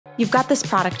You've got this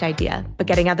product idea, but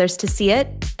getting others to see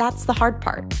it, that's the hard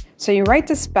part. So you write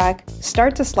the spec,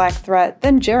 start the Slack thread,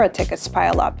 then Jira tickets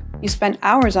pile up. You spend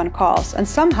hours on calls, and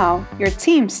somehow your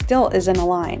team still isn't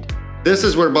aligned. This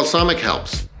is where Balsamiq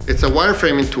helps. It's a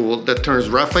wireframing tool that turns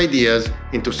rough ideas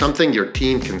into something your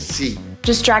team can see.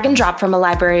 Just drag and drop from a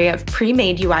library of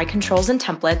pre-made UI controls and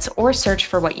templates, or search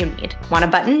for what you need. Want a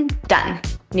button? Done.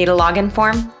 Need a login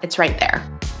form? It's right there.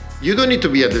 You don't need to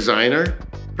be a designer.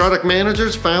 Product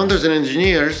managers, founders, and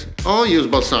engineers all use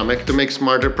Balsamiq to make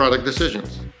smarter product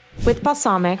decisions. With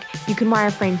Balsamiq, you can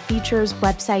wireframe features,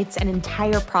 websites, and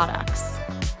entire products.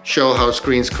 Show how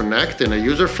screens connect in a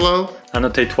user flow.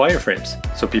 Annotate wireframes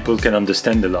so people can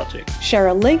understand the logic. Share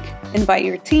a link, invite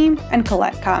your team, and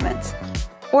collect comments.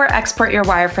 Or export your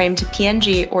wireframe to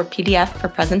PNG or PDF for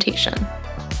presentation.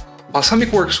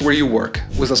 Balsamiq works where you work,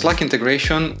 with a Slack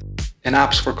integration and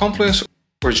apps for Confluence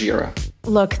or Jira.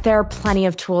 Look, there are plenty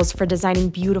of tools for designing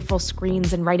beautiful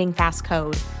screens and writing fast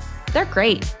code. They're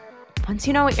great once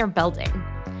you know what you're building.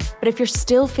 But if you're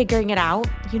still figuring it out,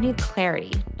 you need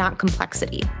clarity, not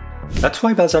complexity. That's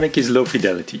why Balsamiq is low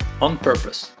fidelity, on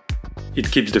purpose.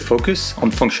 It keeps the focus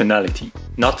on functionality,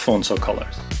 not fonts or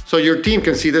colors. So your team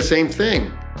can see the same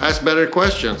thing, ask better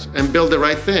questions, and build the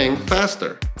right thing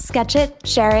faster. Sketch it,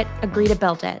 share it, agree to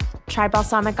build it. Try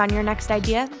Balsamiq on your next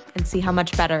idea and see how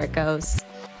much better it goes.